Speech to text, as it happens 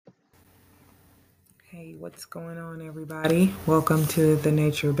Hey, what's going on, everybody? Welcome to the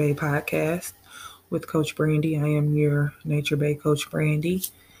Nature Bay podcast with Coach Brandy. I am your Nature Bay Coach Brandy,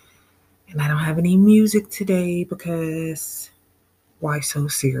 and I don't have any music today because why so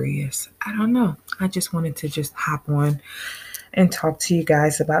serious? I don't know. I just wanted to just hop on and talk to you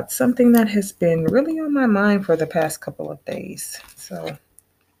guys about something that has been really on my mind for the past couple of days. So,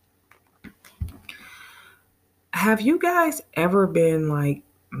 have you guys ever been like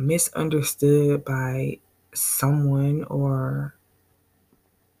misunderstood by someone or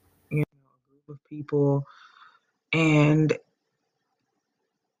a group of people? And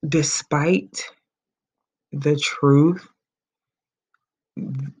despite the truth,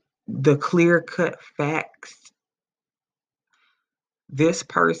 the clear cut facts, this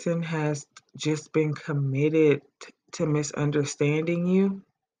person has just been committed to misunderstanding you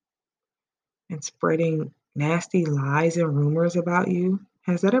and spreading nasty lies and rumors about you.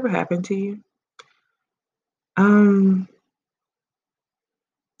 Has that ever happened to you? Um,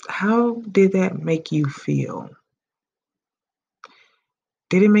 how did that make you feel?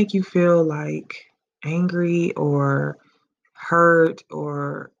 Did it make you feel like angry or hurt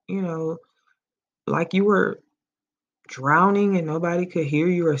or, like you were drowning and nobody could hear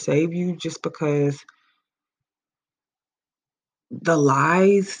you or save you just because the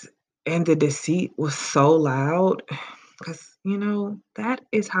lies and the deceit was so loud? Because, that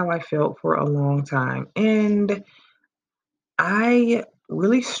is how I felt for a long time. And I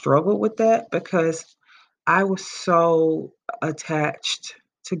really struggled with that because I was so attached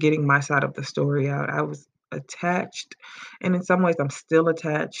to getting my side of the story out. I was attached, and in some ways, I'm still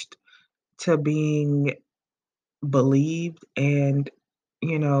attached to being believed and,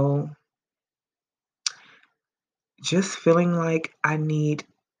 you know, just feeling like I need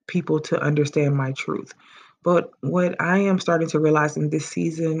people to understand my truth. But what I am starting to realize in this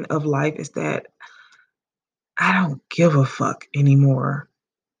season of life is that I don't give a fuck anymore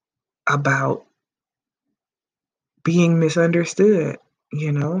about being misunderstood,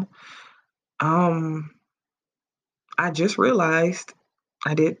 you know? Um, I just realized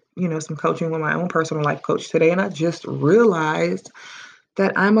I did, some coaching with my own personal life coach today, and I just realized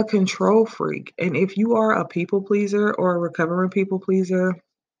that I'm a control freak. And if you are a people pleaser or a recovering people pleaser,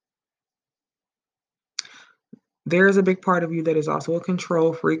 there is a big part of you that is also a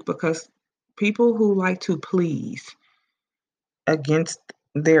control freak because people who like to please against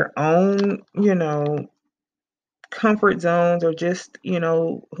their own, comfort zones or just,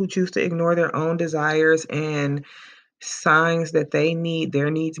 who choose to ignore their own desires and signs that they need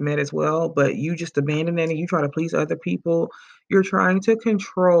their needs met as well, but you just abandon that and you try to please other people, you're trying to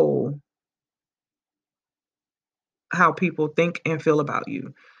control how people think and feel about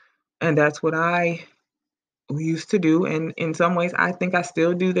you. And that's what I used to do. And in some ways, I think I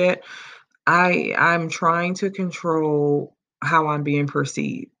still do that. I'm trying to control how I'm being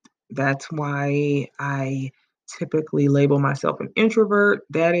perceived. That's why I typically label myself an introvert.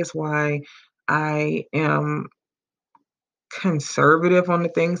 That is why I am conservative on the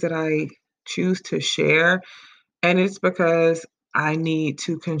things that I choose to share. And it's because I need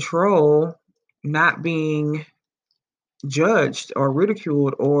to control not being judged or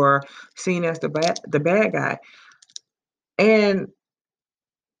ridiculed or seen as the bad guy. And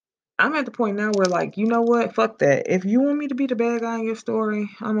I'm at the point now where, like, you know what? Fuck that. If you want me to be the bad guy in your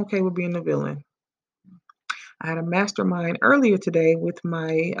story, I'm okay with being the villain. I had a mastermind earlier today with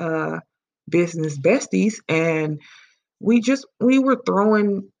my business besties, and we were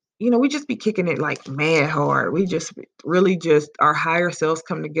throwing, we just be kicking it like mad hard. We just really just our higher selves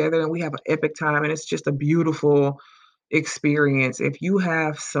come together and we have an epic time, and it's just a beautiful experience. If you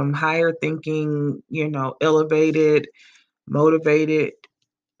have some higher thinking, elevated, motivated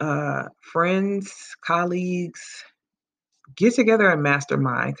friends, colleagues, get together and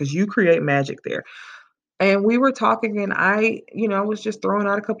mastermind because you create magic there. And we were talking, and I was just throwing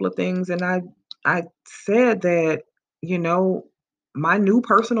out a couple of things, and I said that, you know, my new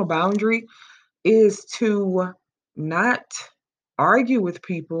personal boundary is to not argue with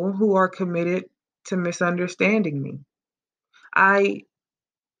people who are committed to misunderstanding me. I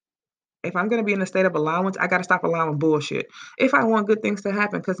If I'm going to be in a state of allowance, I got to stop allowing bullshit. If I want good things to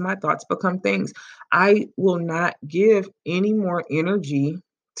happen, because my thoughts become things, I will not give any more energy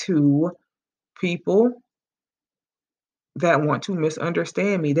to people that want to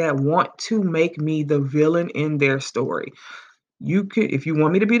misunderstand me, that want to make me the villain in their story. If you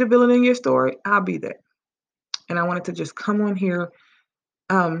want me to be the villain in your story, I'll be that. And I wanted to just come on here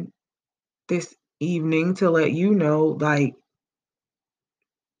um this evening to let you know, like,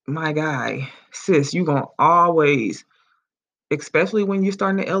 my guy, sis, you gonna always especially when you're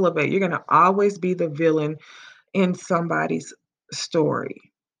starting to elevate. You're gonna always be the villain in somebody's story,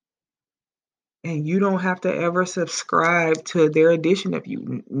 and you don't have to ever subscribe to their edition of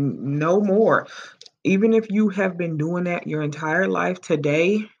you. No more. Even if you have been doing that your entire life,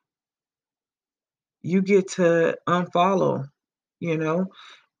 today you get to unfollow, you know?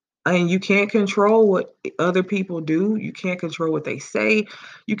 And you can't control what other people do. You can't control what they say.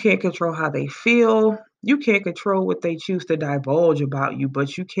 You can't control how they feel. You can't control what they choose to divulge about you,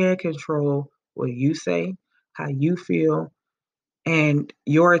 but you can control what you say, how you feel, and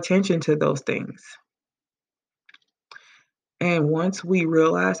your attention to those things. And once we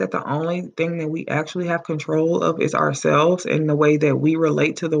realize that the only thing that we actually have control of is ourselves and the way that we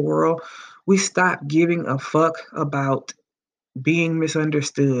relate to the world, we stop giving a fuck about being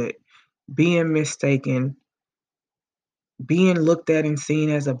misunderstood, being mistaken, being looked at and seen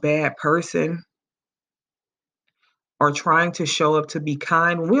as a bad person, or trying to show up to be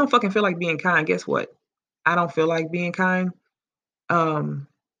kind. When we don't fucking feel like being kind, guess what? I don't feel like being kind. Um,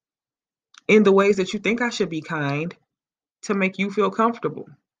 in the ways that you think I should be kind to make you feel comfortable.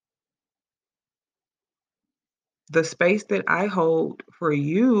 The space that I hold for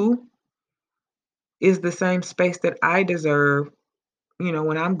you is the same space that I deserve,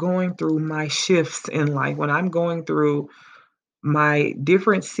 when I'm going through my shifts in life, when I'm going through my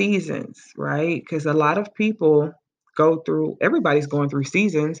different seasons, right? Because a lot of people everybody's going through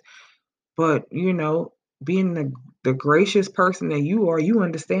seasons, but being the gracious person that you are, you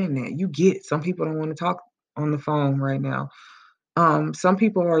understand that. You get some people don't want to talk on the phone right now. Some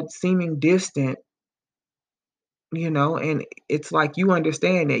people are seeming distant, and it's like you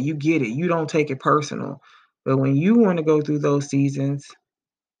understand that, you get it. You don't take it personal. But when you want to go through those seasons,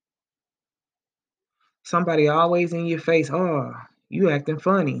 somebody always in your face, "Oh, you acting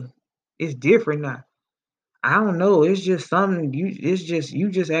funny. It's different now." I don't know. It's just something you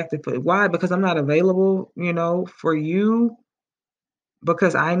just acting for. Why? Because I'm not available, for you,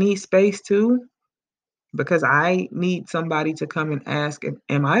 because I need space too, because I need somebody to come and ask,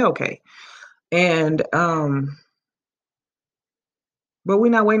 am I okay? And but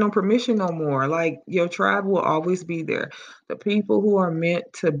we're not waiting on permission no more. Like, your tribe will always be there. The people who are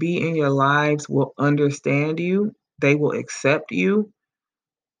meant to be in your lives will understand you. They will accept you,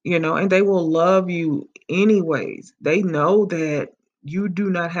 and they will love you anyways. They know that you do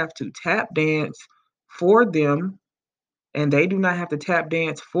not have to tap dance for them, and they do not have to tap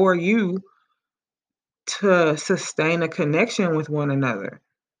dance for you to sustain a connection with one another.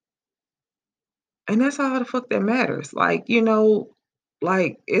 And that's all the fuck that matters. Like,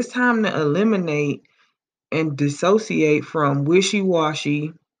 it's time to eliminate and dissociate from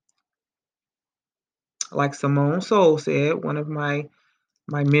wishy-washy, like Simone Soul said, one of my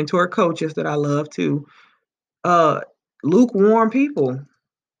mentor coaches that I love too. Uh Lukewarm people.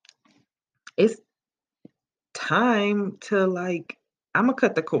 It's time to, like, Imma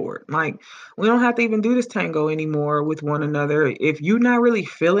cut the cord. Like, we don't have to even do this tango anymore with one another. If you're not really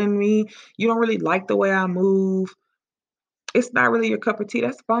feeling me, you don't really like the way I move, it's not really your cup of tea,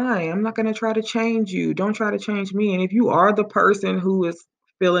 that's fine. I'm not gonna try to change you. Don't try to change me. And if you are the person who is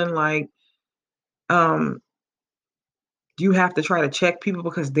feeling like, um, you have to try to check people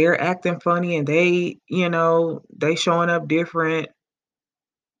because they're acting funny and they showing up different,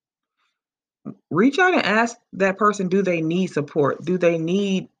 reach out and ask that person, do they need support? Do they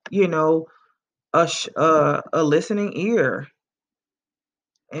need, a listening ear?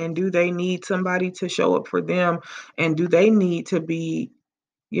 And do they need somebody to show up for them? And do they need to be,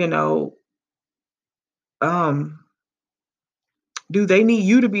 you know, um, do they need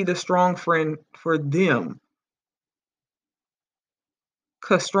you to be the strong friend for them?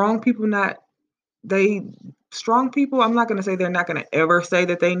 Because they strong people, I'm not gonna say they're not gonna ever say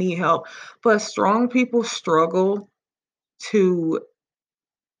that they need help, but strong people struggle to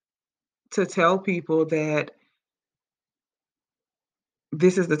tell people that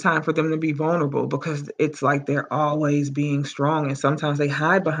this is the time for them to be vulnerable, because it's like they're always being strong and sometimes they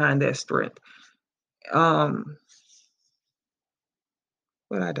hide behind that strength. Um,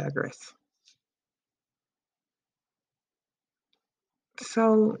 but I digress.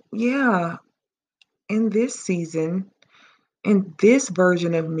 So, yeah, in this season, in this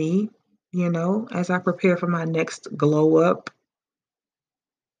version of me, as I prepare for my next glow up,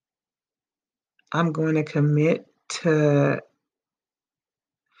 I'm going to commit to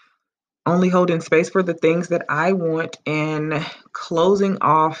only holding space for the things that I want and closing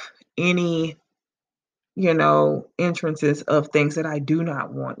off any, entrances of things that I do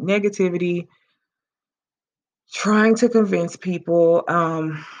not want. Negativity, trying to convince people,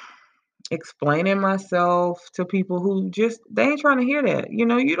 explaining myself to people who just they ain't trying to hear that. You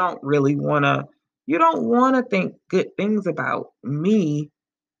don't really wanna think good things about me,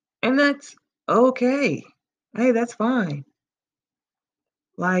 and that's okay. Hey, that's fine.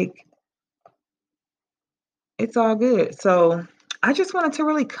 Like, it's all good. So, I just wanted to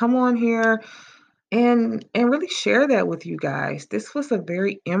really come on here and really share that with you guys. This was a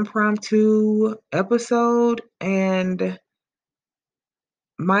very impromptu episode, and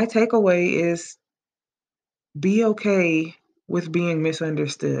my takeaway is be okay with being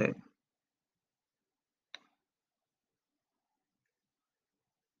misunderstood.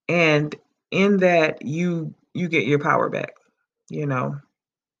 And in that you get your power back. You know,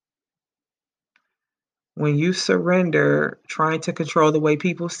 when you surrender trying to control the way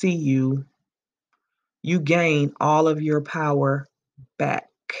people see you, you gain all of your power back.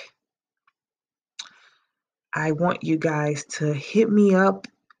 I want you guys to hit me up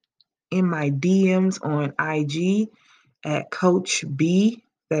in my DMs on IG at Coach B,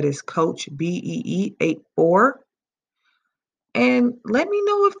 that is Coach BEE 84. And let me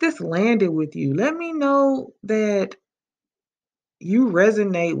know if this landed with you. Let me know that you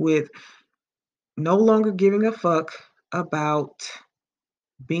resonate with no longer giving a fuck about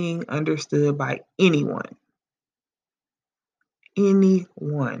being understood by anyone.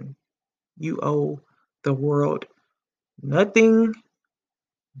 Anyone. You owe the world nothing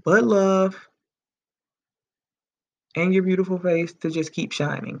but love and your beautiful face to just keep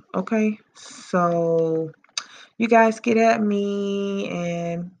shining. Okay? So, you guys get at me,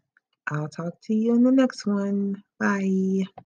 and I'll talk to you in the next one. Bye.